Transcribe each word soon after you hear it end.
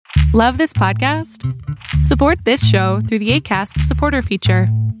Love this podcast? Support this show through the Acast supporter feature.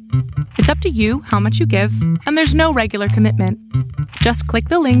 It's up to you how much you give, and there's no regular commitment. Just click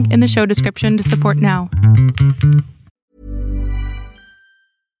the link in the show description to support now.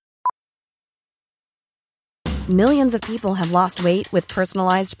 Millions of people have lost weight with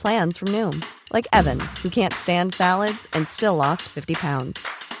personalized plans from Noom. Like Evan, who can't stand salads and still lost 50 pounds.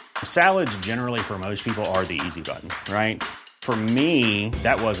 Salads generally for most people are the easy button, right? For me,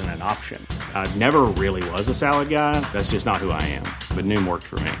 that wasn't an option. I never really was a salad guy. That's just not who I am. But Noom worked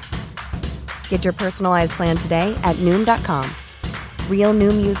for me. Get your personalized plan today at Noom.com. Real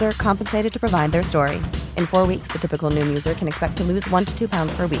Noom user compensated to provide their story. In 4 weeks, the typical Noom user can expect to lose 1 to 2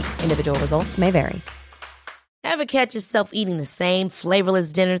 pounds per week. Individual results may vary. Ever catch yourself eating the same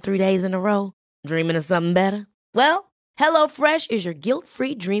flavorless dinner 3 days in a row? Dreaming of something better? Well, HelloFresh is your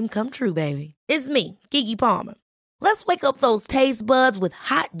guilt-free dream come true, baby. It's me, Keke Palmer. Let's wake up those taste buds with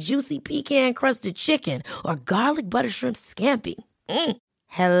hot, juicy pecan-crusted chicken or garlic butter shrimp scampi.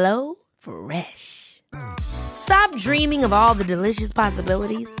 Hello Fresh. Stop dreaming of all the delicious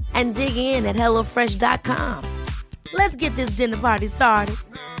possibilities and dig in at HelloFresh.com. Let's get this dinner party started.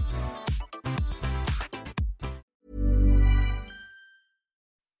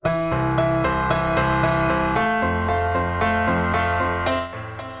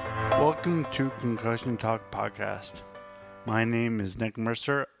 Welcome to Concussion Talk Podcast. My name is Nick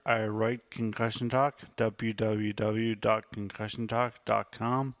Mercer. I write Concussion Talk,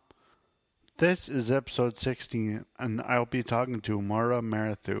 www.concussiontalk.com. This is episode 16, and I'll be talking to Maura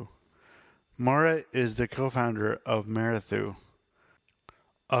Marathu. Maura is the co-founder of Marathu,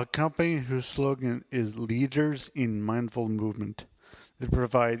 a company whose slogan is Leaders in Mindful Movement. They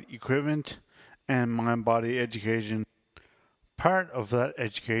provide equipment and mind-body education. Part of that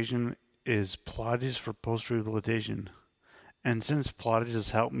education is Pilates for post-rehabilitation. And since Pilates has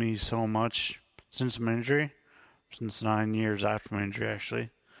helped me so much since my injury, since 9 years after my injury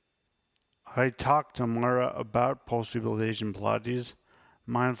actually, I talked to Maura about post-rehabilitation Pilates,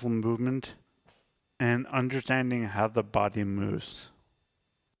 mindful movement, and understanding how the body moves.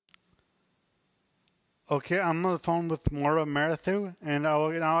 Okay, I'm on the phone with Maura Marathu, and I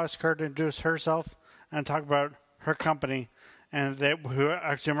will now ask her to introduce herself and talk about her company, and who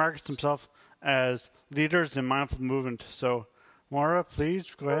actually markets themselves as Leaders in Mindful Movement. So, Maura,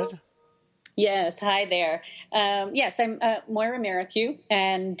 please go ahead. Yes, hi there. Yes, I'm Maura Marathu,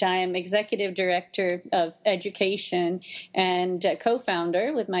 and I'm Executive Director of Education and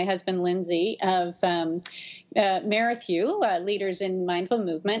co-founder with my husband Lindsay of Marathu, Leaders in Mindful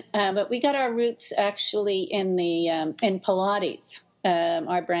Movement. But we got our roots actually in Pilates.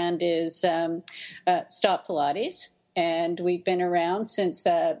 Our brand is Stop Pilates, and we've been around since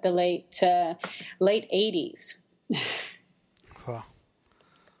the late 80s. Wow.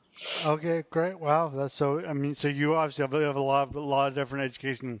 Okay, great. Wow, that's so. I mean, so you obviously have a lot of different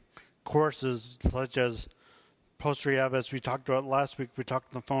education courses, such as post-rehab, as we talked about last week. We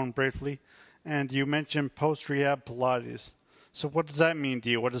talked on the phone briefly, and you mentioned post-rehab Pilates. So, what does that mean to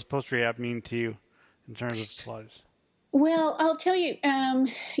you? What does post-rehab mean to you in terms of Pilates? Well, I'll tell you.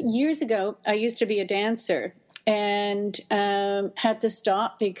 Years ago, I used to be a dancer and had to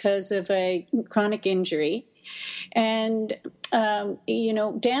stop because of a chronic injury. And,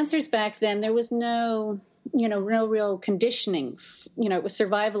 dancers back then, there was no real conditioning. It was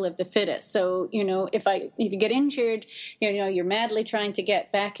survival of the fittest. So, if you get injured, you're madly trying to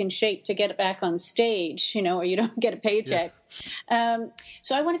get back in shape to get it back on stage, or you don't get a paycheck. Yeah.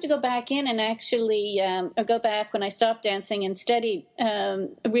 So I wanted to go back in and actually go back when I stopped dancing and study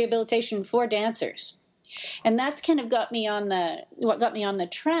rehabilitation for dancers. And that's kind of what got me on the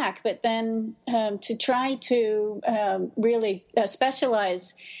track. But then to try to really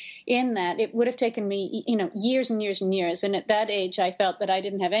specialize in that, it would have taken me, years and years and years. And at that age, I felt that I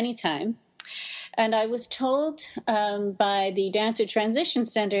didn't have any time. And I was told by the Dancer Transition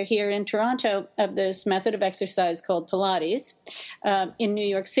Center here in Toronto of this method of exercise called Pilates in New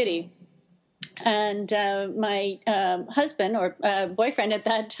York City. And my husband or boyfriend at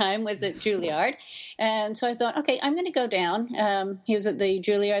that time was at Juilliard. And so I thought, okay, I'm going to go down. He was at the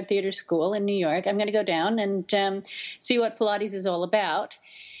Juilliard Theater School in New York. I'm going to go down and see what Pilates is all about.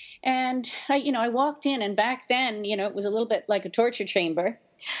 And, I walked in, and back then, it was a little bit like a torture chamber.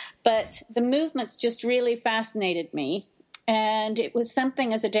 But the movements just really fascinated me. And it was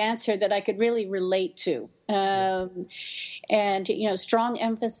something as a dancer that I could really relate to. And, strong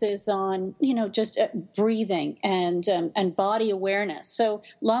emphasis on, just breathing and body awareness. So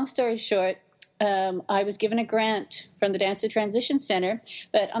long story short, I was given a grant from the Dancer Transition Center,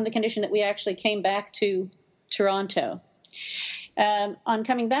 but on the condition that we actually came back to Toronto. On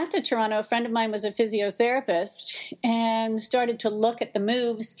coming back to Toronto, a friend of mine was a physiotherapist and started to look at the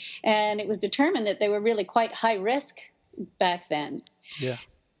moves, and it was determined that they were really quite high risk back then. Yeah.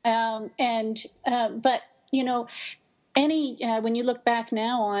 But when you look back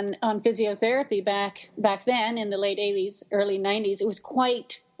now on physiotherapy back then in the late 80s, early 90s, it was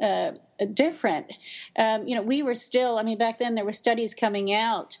quite different. We were still, back then there were studies coming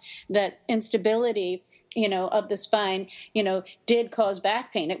out that instability, of the spine, did cause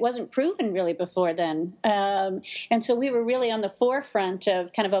back pain. It wasn't proven really before then. And so we were really on the forefront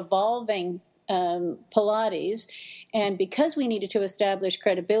of kind of evolving Pilates. And because we needed to establish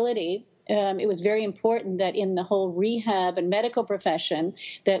credibility, it was very important that in the whole rehab and medical profession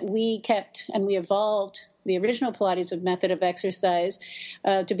that we kept and we evolved the original Pilates method of exercise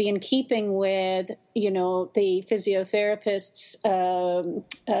to be in keeping with, the physiotherapist's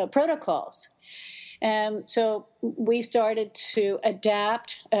protocols. So we started to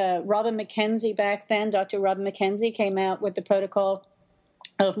adapt. Robin McKenzie back then, Dr. Robin McKenzie came out with the protocol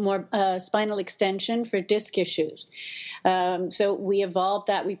of more spinal extension for disc issues. So we evolved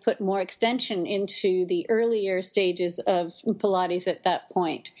that. We put more extension into the earlier stages of Pilates at that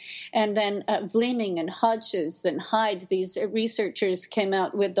point. And then Vleeming and Hodges and Hydes, these researchers came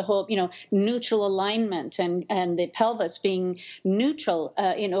out with the whole, neutral alignment and the pelvis being neutral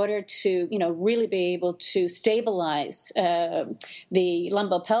in order to, really be able to stabilize the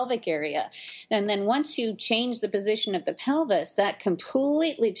lumbopelvic area. And then once you change the position of the pelvis, that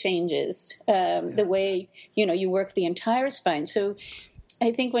completely changes the way you work the entire spine. So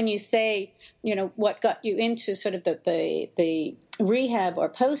I think when you say what got you into sort of the rehab or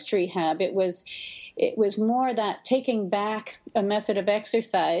post rehab, it was more that taking back a method of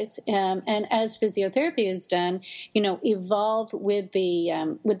exercise and as physiotherapy has done, evolve with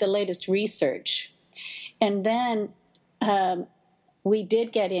the latest research. And then we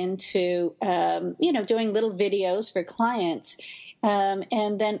did get into doing little videos for clients.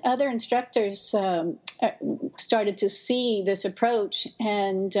 And then other instructors started to see this approach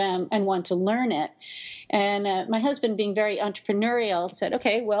and want to learn it. And my husband, being very entrepreneurial, said,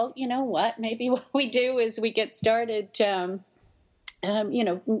 okay, well, you know what? Maybe what we do is we get started, filming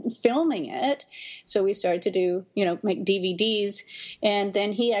it. So we started to do, make DVDs. And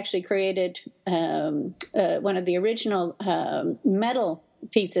then he actually created one of the original metal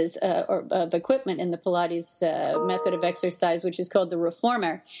pieces of equipment in the Pilates method of exercise, which is called the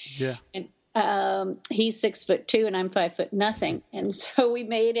Reformer. Yeah. And he's 6'2" and I'm 5'0". And so we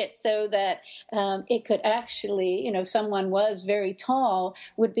made it so that it could actually, if someone was very tall,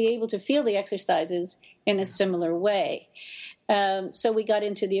 would be able to feel the exercises in a similar way. So we got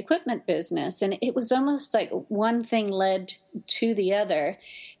into the equipment business, and it was almost like one thing led to the other,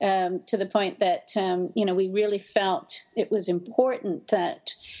 to the point that, we really felt it was important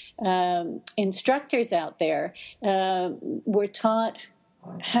that instructors out there were taught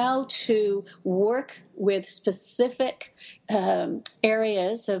how to work with specific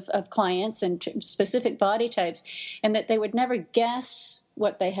areas of clients and specific body types, and that they would never guess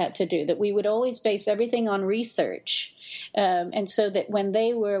what they had to do, that we would always base everything on research. And so that when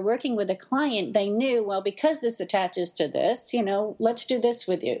they were working with a client, they knew, well, because this attaches to this, let's do this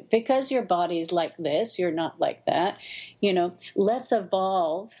with you. Because your body's like this, you're not like that. Let's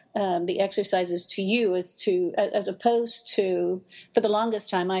evolve the exercises to you as opposed to, for the longest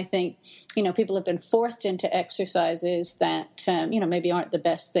time, I think, people have been forced into exercises that, maybe aren't the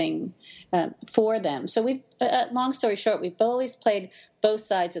best thing for them. So we've, long story short, we've always played both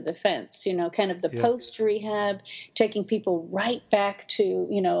sides of the fence, kind of the post-rehab, taking people right back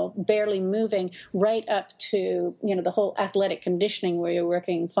to, barely moving, right up to, the whole athletic conditioning where you're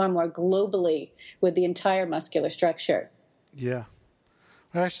working far more globally with the entire muscular structure. Yeah.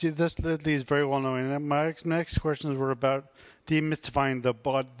 Actually, this leads very well knowing. My next questions were about demystifying the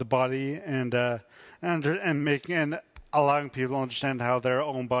body and making and allowing people to understand how their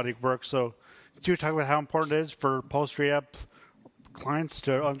own body works. So, could you talk about how important it is for post-rehab clients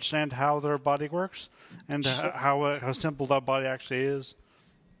to understand how their body works and how simple that body actually is?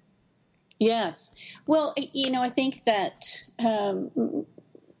 Yes. Well, I think that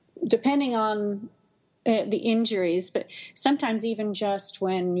depending on the injuries, but sometimes even just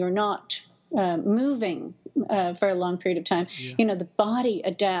when you're not moving for a long period of time, the body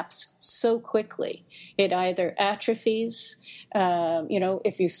adapts so quickly. It either atrophies,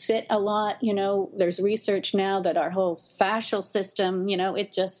 if you sit a lot, there's research now that our whole fascial system,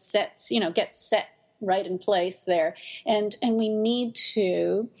 it just gets set right in place there. And we need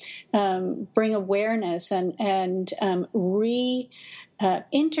to bring awareness and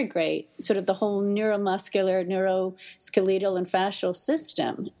integrate sort of the whole neuromuscular, neuroskeletal, and fascial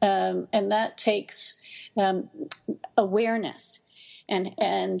system. And that takes awareness.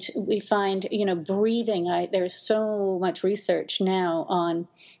 And we find, breathing. There's so much research now on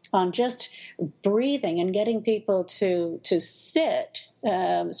just breathing and getting people to sit,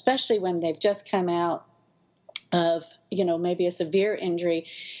 especially when they've just come out of, maybe a severe injury.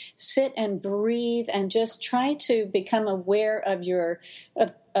 Sit and breathe and just try to become aware of your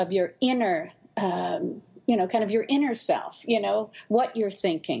inner, kind of your inner self, what you're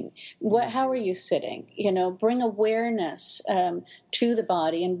thinking, how are you sitting, bring awareness to the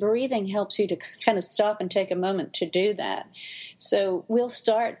body, and breathing helps you to kind of stop and take a moment to do that. So we'll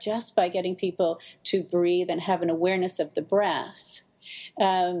start just by getting people to breathe and have an awareness of the breath.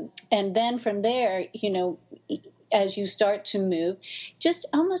 And then from there, as you start to move, just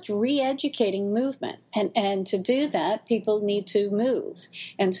almost re-educating movement. And to do that, people need to move.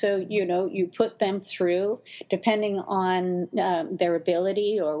 And so, you put them through, depending on their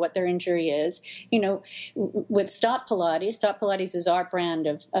ability or what their injury is. With Stop Pilates is our brand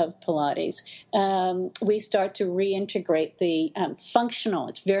of Pilates. We start to reintegrate the functional.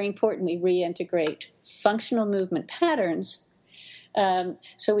 It's very important we reintegrate functional movement patterns.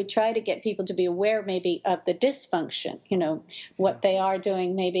 So we try to get people to be aware maybe of the dysfunction, what they are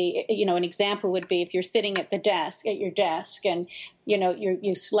doing. Maybe, an example would be if you're sitting at your desk and,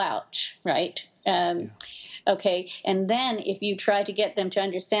 you slouch, right? Okay. And then if you try to get them to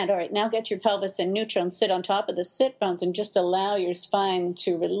understand, all right, now get your pelvis in neutral and sit on top of the sit bones and just allow your spine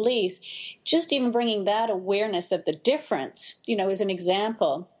to release, just even bringing that awareness of the difference, is an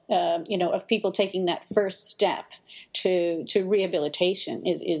example. Of people taking that first step to rehabilitation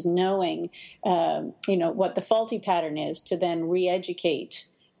is knowing, what the faulty pattern is, to then re-educate,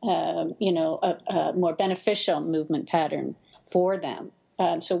 a more beneficial movement pattern for them.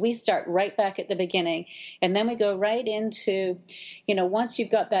 So we start right back at the beginning, and then we go right into, once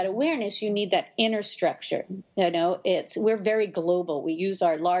you've got that awareness, you need that inner structure. We're very global. We use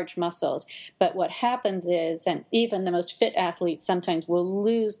our large muscles, but what happens is, and even the most fit athletes sometimes will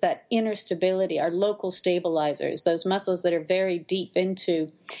lose that inner stability, our local stabilizers, those muscles that are very deep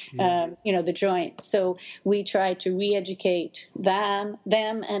into, the joint. So we try to re-educate them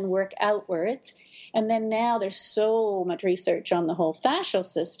and work outwards. And then now there's so much research on the whole fascial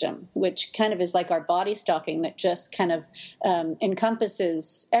system, which kind of is like our body stocking that just kind of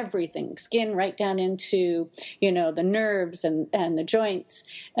encompasses everything, skin right down into, the nerves and the joints.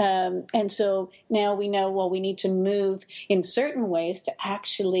 And so now we know, we need to move in certain ways to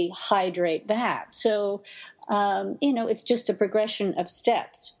actually hydrate that. So, it's just a progression of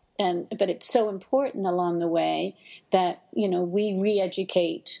steps. But it's so important along the way that, we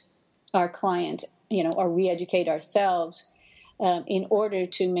re-educate our client, or re-educate ourselves in order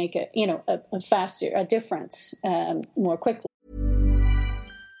to make a difference more quickly.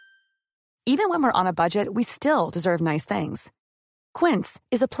 Even when we're on a budget, we still deserve nice things. Quince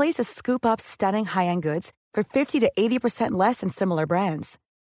is a place to scoop up stunning high-end goods for 50 to 80% less than similar brands.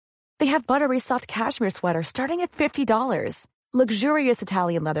 They have buttery soft cashmere sweaters starting at $50, luxurious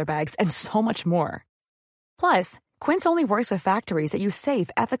Italian leather bags, and so much more. Plus, Quince only works with factories that use safe,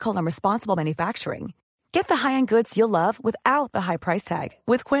 ethical, and responsible manufacturing. Get the high-end goods you'll love without the high price tag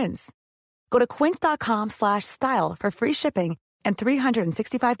with Quince. Go to quince.com/style for free shipping and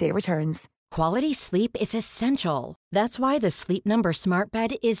 365-day returns. Quality sleep is essential. That's why the Sleep Number Smart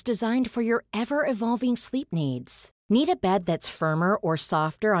Bed is designed for your ever-evolving sleep needs. Need a bed that's firmer or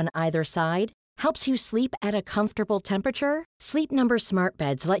softer on either side? Helps you sleep at a comfortable temperature? Sleep Number Smart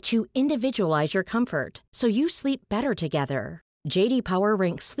Beds let you individualize your comfort, so you sleep better together. J.D. Power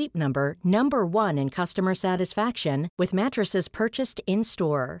ranks Sleep Number #1 in customer satisfaction with mattresses purchased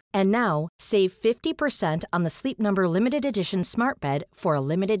in-store. And now, save 50% on the Sleep Number Limited Edition Smart Bed for a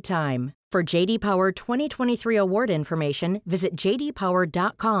limited time. For J.D. Power 2023 award information, visit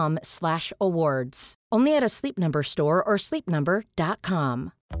jdpower.com/awards. Only at a Sleep Number store or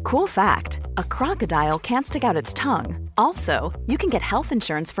sleepnumber.com. Cool fact, a crocodile can't stick out its tongue. Also, you can get health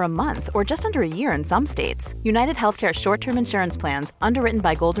insurance for a month or just under a year in some states. United Healthcare short-term insurance plans, underwritten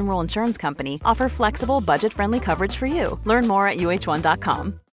by Golden Rule Insurance Company, offer flexible, budget-friendly coverage for you. Learn more at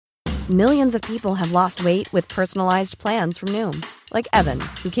uh1.com. Millions of people have lost weight with personalized plans from Noom. Like Evan,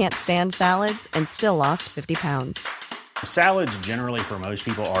 who can't stand salads and still lost 50 pounds. Salads generally for most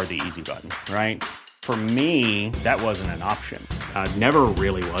people are the easy button, right? For me, that wasn't an option. I never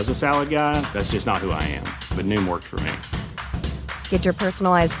really was a salad guy. That's just not who I am. But Noom worked for me. Get your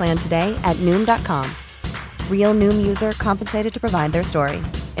personalized plan today at Noom.com. Real Noom user compensated to provide their story.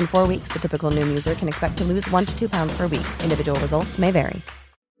 In 4 weeks, the typical Noom user can expect to lose 1 to 2 pounds per week. Individual results may vary.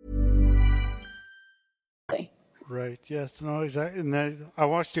 Right. Yes. No. Exactly. And then I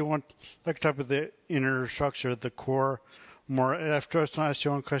watched you one type of the inner structure, the core. More after I was going to ask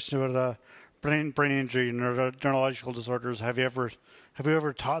you one question about brain injury, neurological disorders. Have you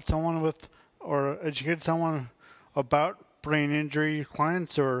ever taught someone with or educated someone about brain injury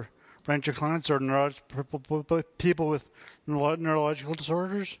clients or people with neurological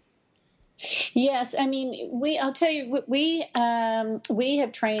disorders? Yes, I mean, I'll tell you, we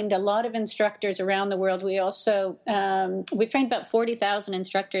have trained a lot of instructors around the world. We also we've trained about 40,000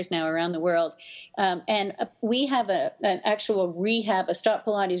 instructors now around the world, and we have an actual rehab, a Stop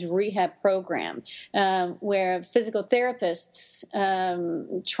Pilates rehab program where physical therapists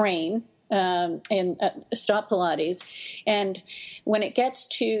train in Stop Pilates. And when it gets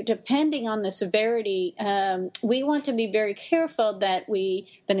to, depending on the severity, we want to be very careful that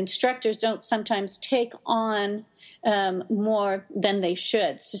instructors don't sometimes take on more than they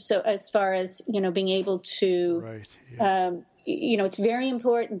should. So as far as, being able to, right. Yeah. It's very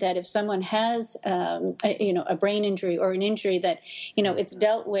important that if someone has, a brain injury or an injury that, it's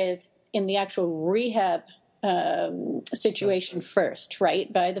dealt with in the actual rehab situation first,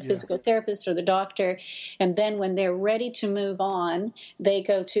 right, by the physical therapist or the doctor, and then when they're ready to move on, they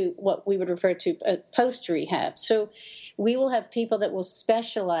go to what we would refer to post-rehab. So we will have people that will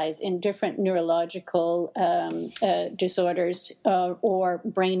specialize in different neurological disorders or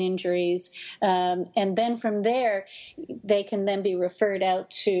brain injuries, and then from there, they can then be referred out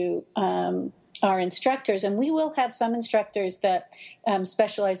to our instructors, and we will have some instructors that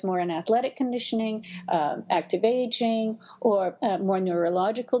specialize more in athletic conditioning, active aging, or more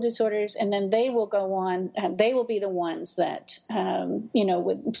neurological disorders, and then they will go on, they will be the ones that,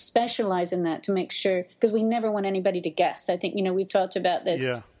 would specialize in that to make sure, because we never want anybody to guess. I think, we've talked about this.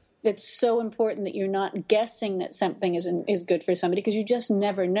 Yeah. It's so important that you're not guessing that something is good for somebody, because you just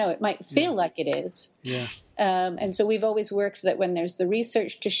never know. It might feel like it is. Yeah. And so we've always worked that when there's the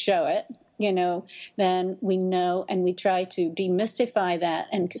research to show it, then we know, and we try to demystify that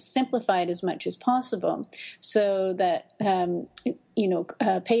and simplify it as much as possible so that,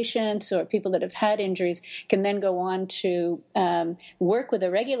 patients or people that have had injuries can then go on to work with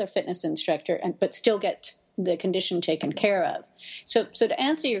a regular fitness instructor, but still get the condition taken care of. So to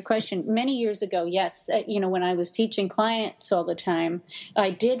answer your question, many years ago, yes, when I was teaching clients all the time,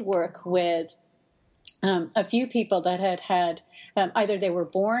 I did work with a few people that had either they were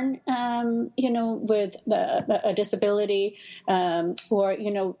born, with a disability, or,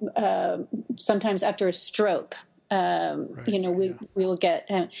 sometimes after a stroke, we will get,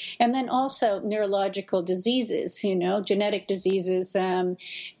 and then also neurological diseases, genetic diseases,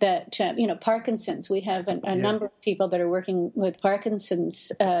 that, Parkinson's. We have a number of people that are working with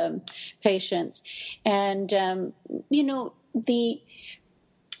Parkinson's patients, and, the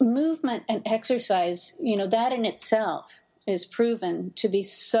movement and exercise, that in itself is proven to be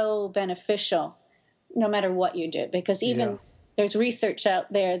so beneficial no matter what you do, because even there's research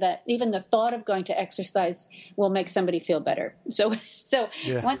out there that even the thought of going to exercise will make somebody feel better. So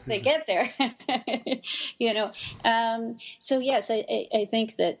once they get there, so yes, I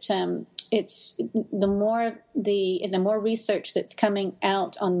think that it's the more research that's coming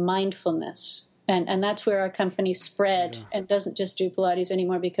out on mindfulness. And that's where our company spread and doesn't just do Pilates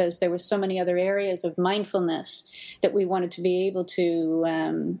anymore, because there were so many other areas of mindfulness that we wanted to be able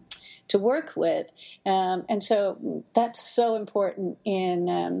to work with. And so that's so important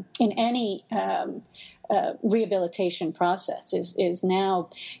in any rehabilitation process is now,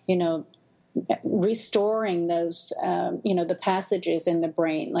 restoring those, the passages in the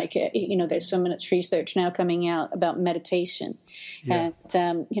brain. Like, there's so much research now coming out about meditation and,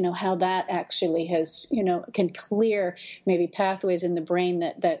 how that actually has, can clear maybe pathways in the brain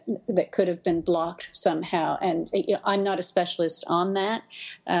that could have been blocked somehow. And I'm not a specialist on that,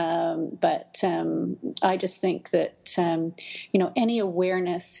 but I just think that, any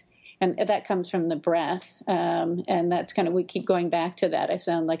awareness. And that comes from the breath, and that's kind of, we keep going back to that. I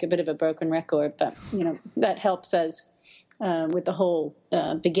sound like a bit of a broken record, but, that helps us with the whole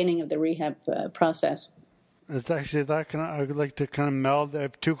beginning of the rehab process. It's actually that kind of, I would like to kind of meld. I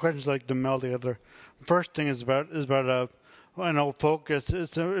have two questions I'd like to meld together. First thing is about focus.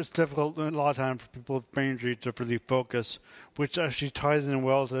 It's difficult a lot of time for people with brain injury to really focus, which actually ties in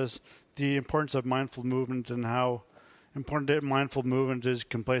well to this, the importance of mindful movement and how important that mindful movement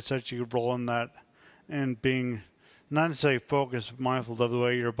can play such a role in that, and being not necessarily focused, but mindful of the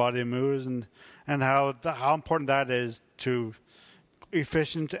way your body moves, and how important that is to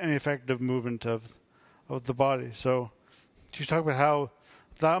efficient and effective movement of the body. So you talk about how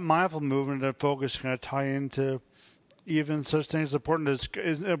that mindful movement and focus kind of tie into even such things as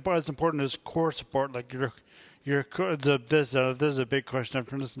important as core support, like this is a big question.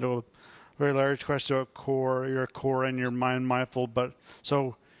 I've listened to a very large question about your core and your mind mindful, but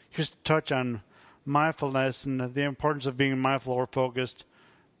so just touch on mindfulness and the importance of being mindful or focused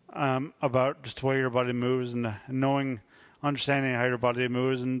about just the way your body moves and understanding how your body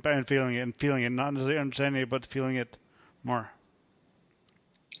moves and feeling it, not necessarily understanding it, but feeling it more.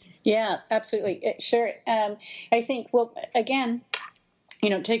 Yeah, absolutely. Sure. I think, well, again,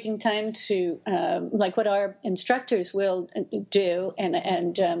 taking time to, like what our instructors will do,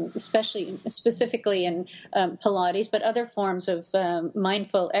 and specifically in Pilates, but other forms of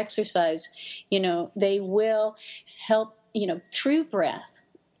mindful exercise, they will help, through breath.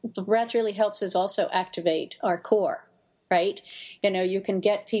 The breath really helps us also activate our core. Right? You can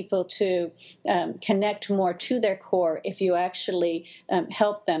get people to connect more to their core if you actually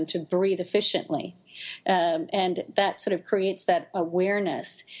help them to breathe efficiently. And that sort of creates that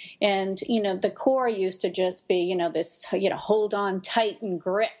awareness. And, the core used to just be, this, hold on tight and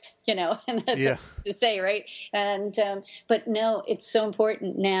grip, and that's what to say, right? And, but no, it's so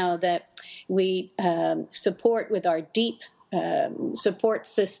important now that we support with our deep support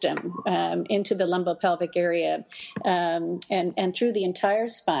system into the lumbopelvic area and through the entire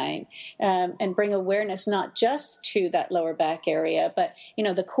spine, and bring awareness not just to that lower back area, but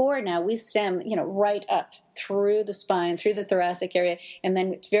the core. Now we stem right up through the spine, through the thoracic area, and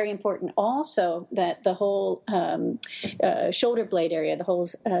then it's very important also that the whole shoulder blade area, the whole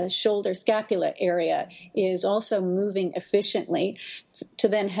shoulder scapula area is also moving efficiently to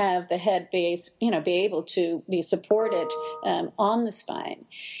then have the head base, be able to be supported on the spine.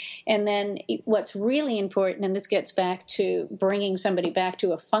 And then what's really important, and this gets back to bringing somebody back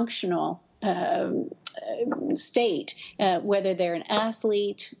to a functional state, whether they're an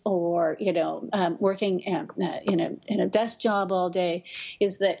athlete or working in a desk job all day,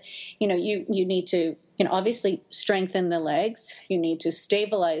 is that you need to obviously strengthen the legs, you need to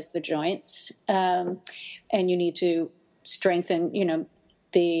stabilize the joints, and you need to strengthen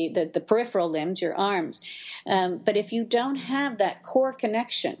the peripheral limbs, your arms. But if you don't have that core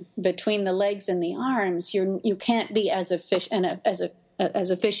connection between the legs and the arms, you can't be as efficient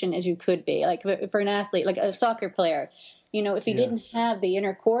as you could be. Like for an athlete, like a soccer player, if you didn't have the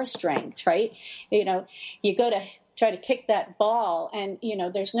inner core strength, right? You go to try to kick that ball, and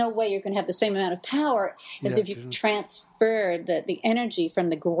there's no way you're going to have the same amount of power as if you transferred the energy from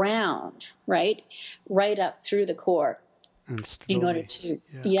the ground, right up through the core. In order to,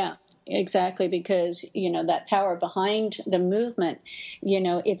 exactly, because that power behind the movement,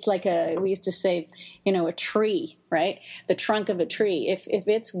 it's like we used to say, a tree, right? The trunk of a tree. If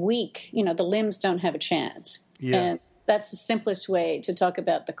it's weak, the limbs don't have a chance. Yeah. And that's the simplest way to talk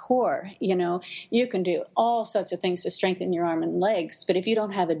about the core. You can do all sorts of things to strengthen your arm and legs, but if you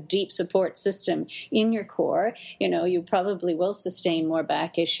don't have a deep support system in your core, you probably will sustain more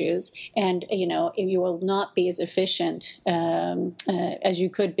back issues, and you will not be as efficient as you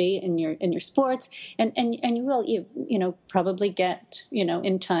could be in your sports, and you will probably get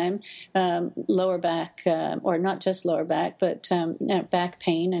in time lower back, or not just lower back, but back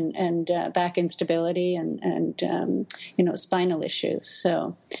pain and back instability and spinal issues.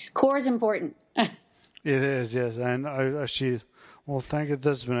 So core is important. It is, yes. And I actually, thank you.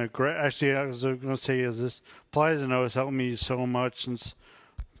 This has been a great, actually, I was going to say is this Pilates has helped me so much since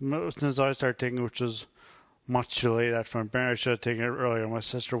I started taking it, which was much too late after my brain. I should have taken it earlier. My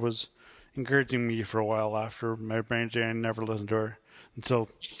sister was encouraging me for a while after my brain injury. I never listened to her until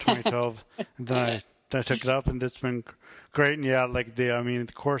 2012. And then I took it up, and it's been great. And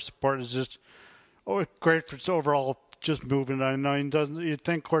the core support is just great for its overall just movement. I know you'd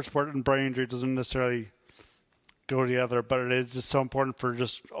think core support and brain injury doesn't necessarily go together, but it is just so important for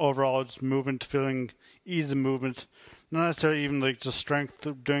just overall just movement, feeling ease of movement, not necessarily even like just strength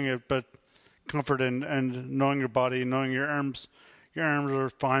of doing it, but comfort and knowing your body, knowing your arms are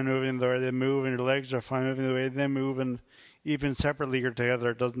fine moving the way they move, and your legs are fine moving the way they move, and even separately or together,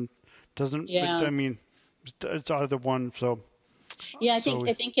 it doesn't. Yeah. I mean, it's either one. So. Yeah, I think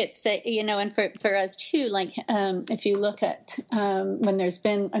it's and for us too. Like if you look at when there's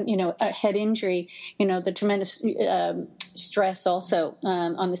been a head injury, the tremendous stress also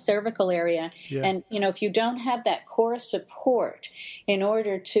on the cervical area. Yeah. And, if you don't have that core support in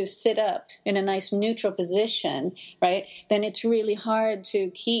order to sit up in a nice neutral position, right, then it's really hard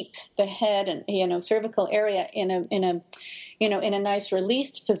to keep the head and, cervical area in a nice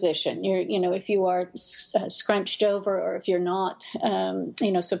released position. If you are scrunched over, or if you're not,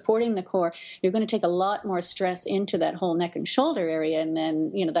 supporting the core, you're going to take a lot more stress into that whole neck and shoulder area, and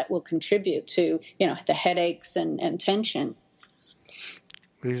then, that will contribute to, the headaches and tension.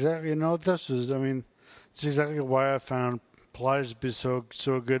 Exactly. It's exactly why I found Pilates to be so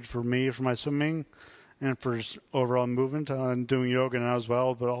good for me, for my swimming, and for overall movement. I'm doing yoga now as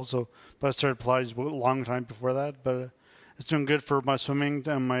well, but I started Pilates a long time before that. But it's doing good for my swimming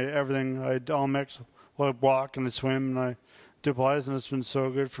and my everything. I all mix. Well, I walk and I swim and I do Pilates, and it's been so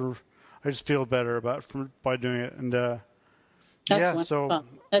good I just feel better by doing it. And that's wonderful.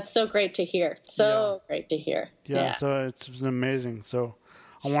 That's so great to hear. Great to hear. Yeah. So it's been amazing. So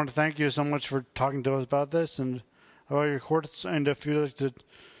I want to thank you so much for talking to us about this and about your course. And if you'd like to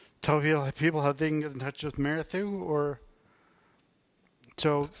tell people how they can get in touch with Merithu,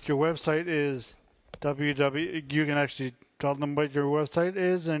 so your website is you can actually tell them what your website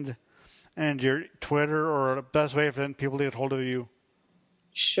is and your Twitter, or the best way for people to get hold of you.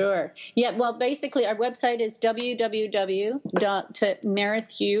 Sure. Yeah, well, basically, our website is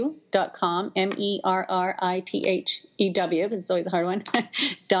www.merithu.com, MERRITHEW, because it's always a hard one,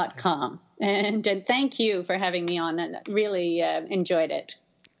 .com. And thank you for having me on. I really enjoyed it.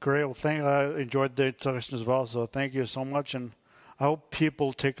 Great. Well, I enjoyed the discussion as well, so thank you so much. And I hope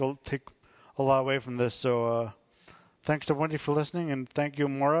people take a lot away from this. So thanks to Wendy for listening, and thank you,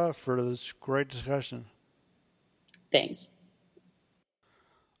 Maura, for this great discussion. Thanks.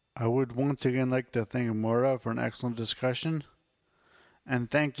 I would once again like to thank Maura for an excellent discussion, and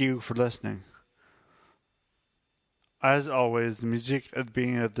thank you for listening. As always, the music at the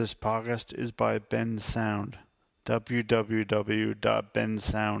beginning of this podcast is by Ben Sound,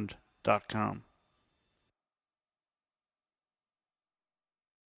 www.bensound.com.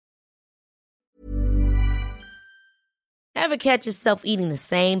 Ever catch yourself eating the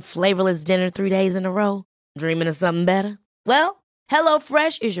same flavorless dinner 3 days in a row? Dreaming of something better? Well,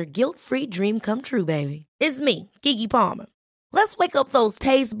 HelloFresh is your guilt-free dream come true, baby. It's me, Keke Palmer. Let's wake up those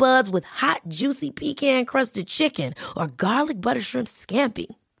taste buds with hot, juicy pecan-crusted chicken or garlic butter shrimp scampi.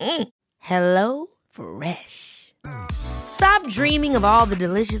 Hello Fresh. Stop dreaming of all the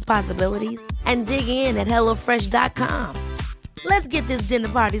delicious possibilities and dig in at HelloFresh.com. Let's get this dinner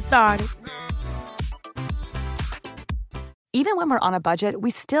party started. Even when we're on a budget,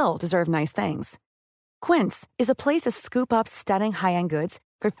 we still deserve nice things. Quince is a place to scoop up stunning high-end goods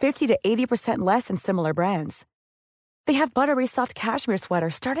for 50 to 80% less than similar brands. They have buttery soft cashmere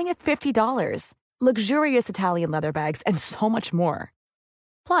sweaters starting at $50, luxurious Italian leather bags, and so much more.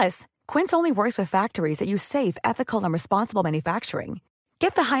 Plus, Quince only works with factories that use safe, ethical, and responsible manufacturing.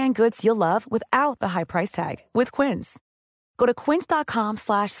 Get the high-end goods you'll love without the high price tag with Quince. Go to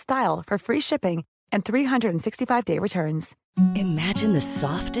quince.com/style for free shipping and 365-day returns. Imagine the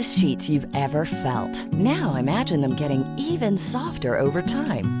softest sheets you've ever felt. Now imagine them getting even softer over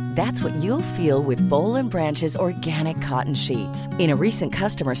time. That's what you'll feel with Boll & Branch's organic cotton sheets. In a recent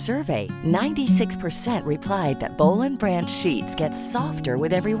customer survey, 96% replied that Boll & Branch sheets get softer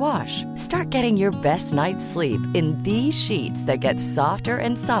with every wash. Start getting your best night's sleep in these sheets that get softer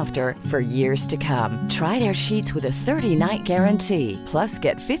and softer for years to come. Try their sheets with a 30-night guarantee. Plus,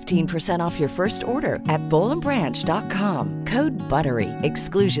 get 15% off your first order at bollandbranch.com. Code BUTTERY.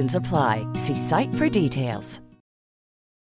 Exclusions apply. See site for details.